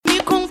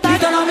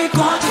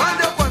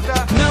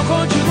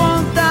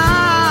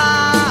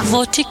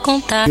te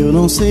contar. Eu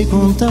não sei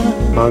contar,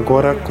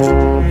 agora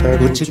conta,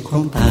 vou te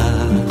contar.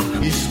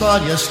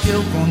 Histórias que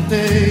eu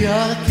contei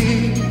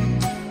aqui.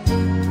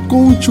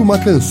 Conte uma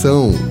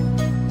canção.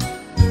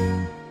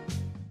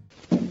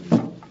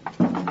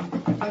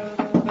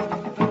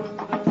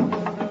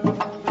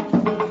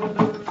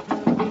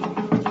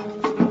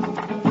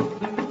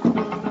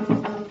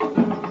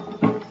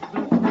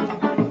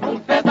 Um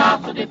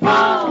pedaço de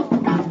pau,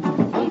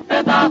 um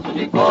pedaço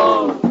de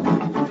couro,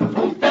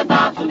 um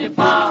pedaço de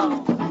pau.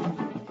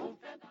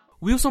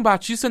 Wilson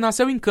Batista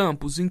nasceu em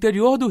Campos,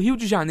 interior do Rio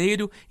de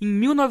Janeiro, em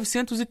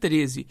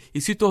 1913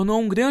 e se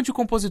tornou um grande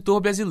compositor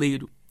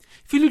brasileiro.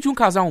 Filho de um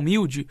casal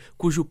humilde,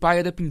 cujo pai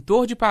era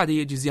pintor de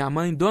paredes e a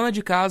mãe dona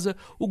de casa,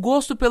 o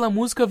gosto pela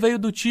música veio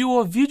do tio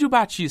Ovídio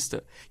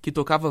Batista, que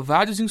tocava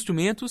vários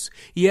instrumentos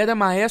e era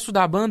maestro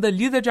da banda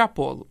Lida de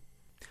Apolo.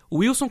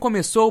 Wilson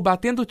começou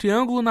batendo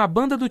triângulo na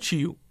banda do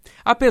tio.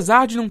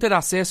 Apesar de não ter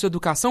acesso à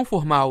educação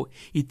formal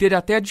e ter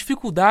até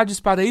dificuldades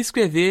para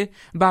escrever,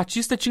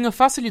 Batista tinha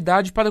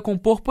facilidade para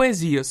compor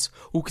poesias,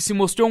 o que se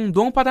mostrou um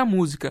dom para a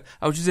música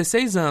aos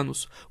 16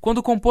 anos,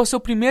 quando compôs seu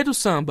primeiro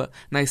samba,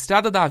 Na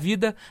Estrada da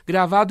Vida,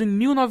 gravado em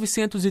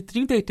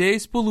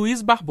 1933 por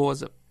Luiz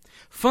Barbosa.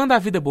 Fã da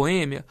vida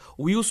boêmia,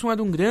 Wilson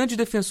era um grande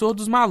defensor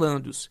dos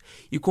malandros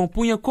e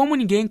compunha como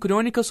ninguém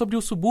crônicas sobre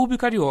o subúrbio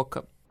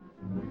carioca.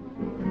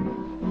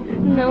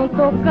 Não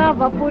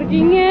tocava por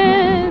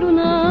dinheiro,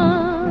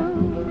 não.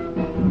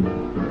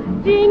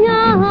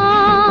 Tinha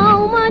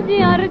alma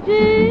de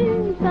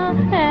artista,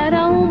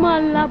 era uma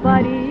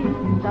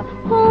labarista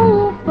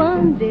com o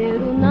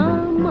pandeiro na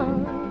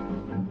mão.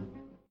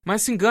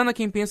 Mas se engana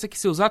quem pensa que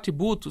seus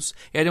atributos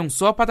eram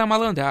só para a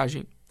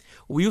malandragem.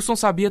 Wilson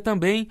sabia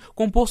também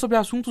compor sobre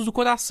assuntos do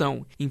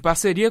coração. Em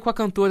parceria com a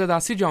cantora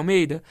Araci de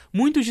Almeida,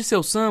 muitos de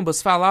seus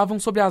sambas falavam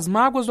sobre as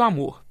mágoas do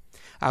amor.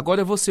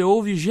 Agora você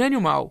ouve Gênio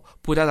Mau,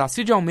 por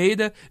Araci de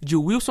Almeida, de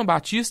Wilson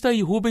Batista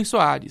e Rubens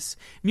Soares,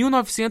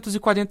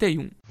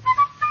 1941.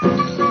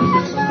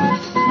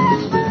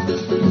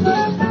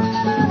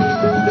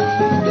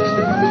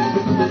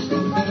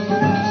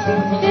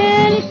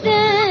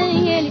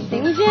 Ele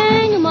tem um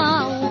gênio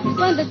mau.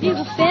 Quando eu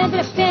digo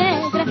pedra é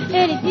pedra,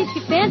 ele diz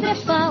que pedra é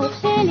pau.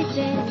 Ele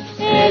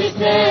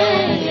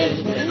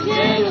tem um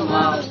gênio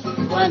mau.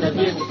 Quando eu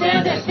digo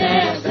pedra é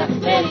pedra,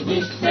 ele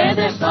diz que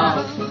pedra é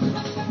pau.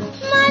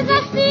 Mas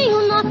assim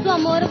o nosso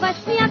amor vai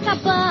se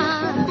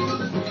acabar.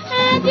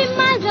 É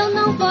demais, eu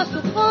não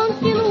posso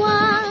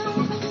continuar.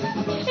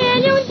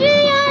 Ele um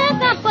dia é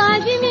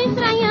capaz de me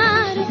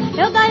estranhar.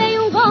 Eu darei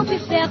um golpe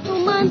certo,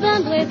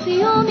 mandando esse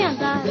homem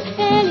andar.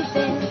 Ele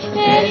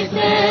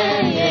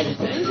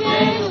tem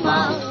gênio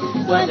mau.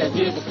 Quando eu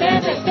digo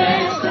pedra é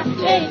pedra,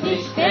 ele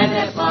diz que pedra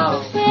é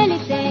pau. Ele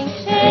tem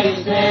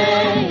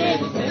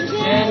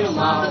gênio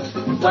mau.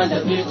 Quando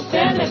eu digo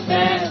pedra é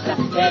pedra,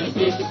 ele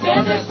diz que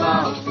pedra é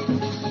pau.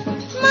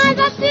 Mas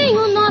assim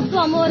o nosso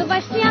amor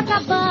vai se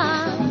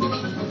acabar.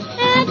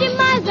 É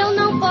demais, eu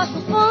não posso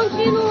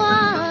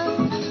continuar.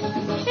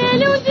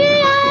 Ele um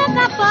dia é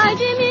capaz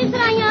de me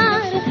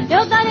estranhar.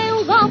 Eu darei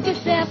um golpe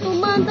certo,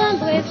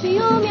 mandando esse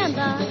homem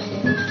andar.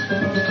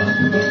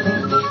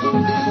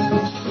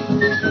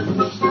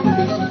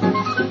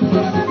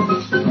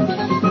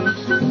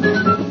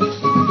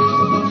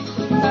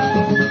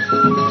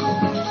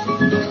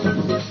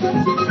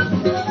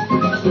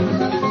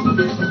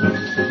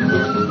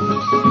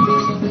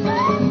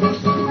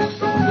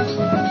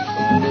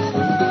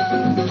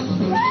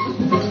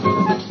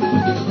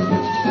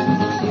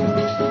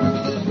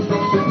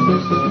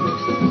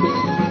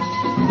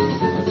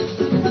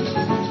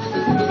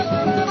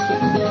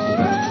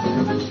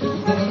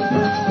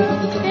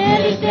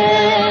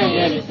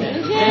 Ele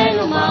tem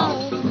gênio mau.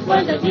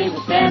 Quando eu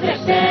digo pedra é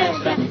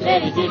pedra,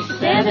 ele diz que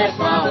pedra é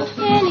pau.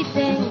 Ele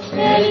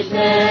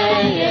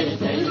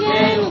tem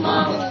gênio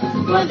mau.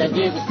 Quando eu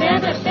digo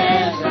pedra é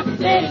pedra,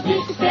 ele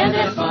diz que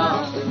pedra é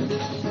pau.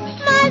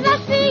 Mas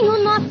assim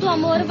o nosso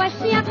amor vai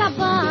se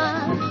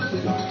acabar.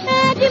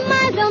 É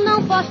demais, eu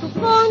não posso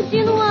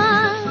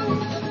continuar.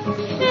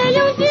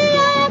 Ele um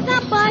dia é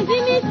capaz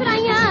de me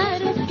estranhar.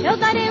 Eu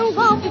darei um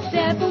golpe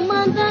certo,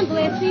 mandando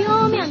esse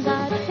homem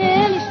andar.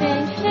 Ele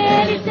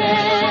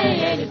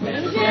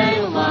tem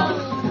gênio mau.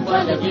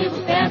 Quando eu digo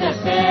pedra é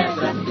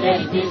pedra,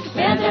 ele diz que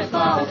pedra é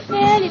pau.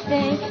 Ele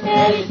tem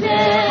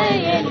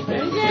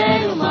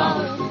gênio mau.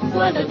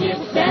 Quando eu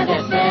digo pedra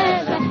é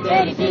pedra,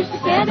 ele diz que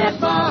pedra é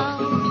pau.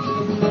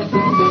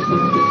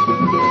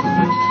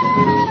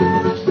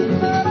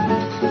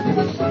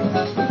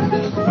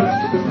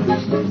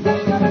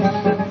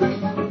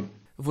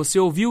 Você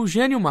ouviu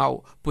Gênio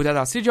Mau, por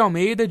Araci de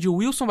Almeida, de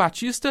Wilson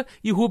Batista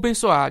e Rubens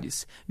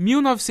Soares,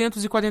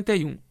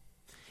 1941.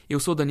 Eu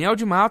sou Daniel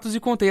de Matos e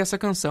contei essa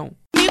canção.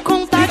 Me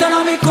contar, Então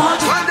não me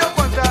conte. Quando eu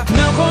contar,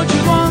 Não conte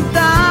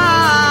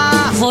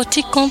contar. vou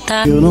te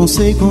contar. eu não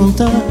sei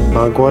contar,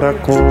 agora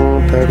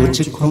conta, vou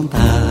te contar.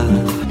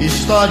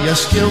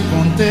 Histórias que eu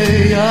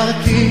contei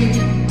aqui.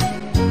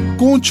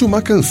 Conte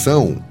uma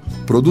canção.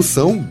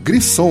 Produção,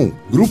 Grissom,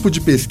 Grupo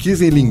de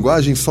Pesquisa em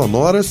Linguagens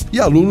Sonoras e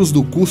alunos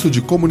do curso de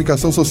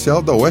Comunicação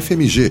Social da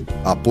UFMG.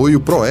 Apoio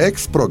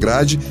PROEX,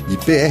 PROGRADE e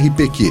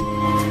PRPQ.